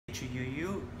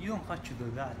you don't have to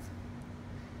do that.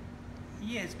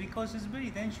 Yes, because it's very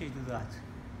dangerous to do that.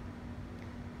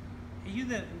 If you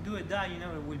do that, you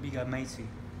never will be amazing.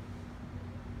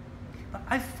 But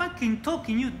I fucking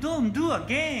talking, you don't do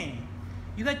again.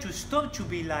 You got to stop to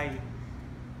be like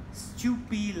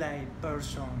stupid like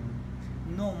person.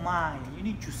 No mind. You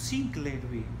need to think a little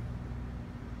bit.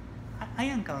 I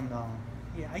can calm down.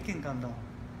 Yeah, I can calm down.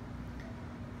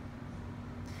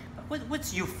 But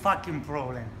what's your fucking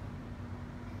problem?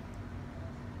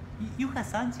 You have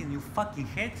something in your fucking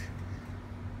head?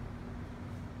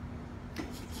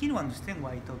 He don't understand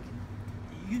why I'm talking.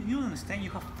 You don't understand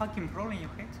you have fucking problem in your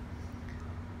head?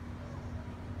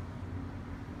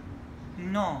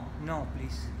 No,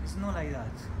 please. It's not like that.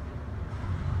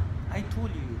 I told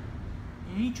you,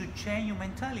 you need to change your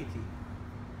mentality.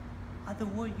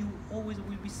 Otherwise, you always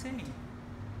will be same.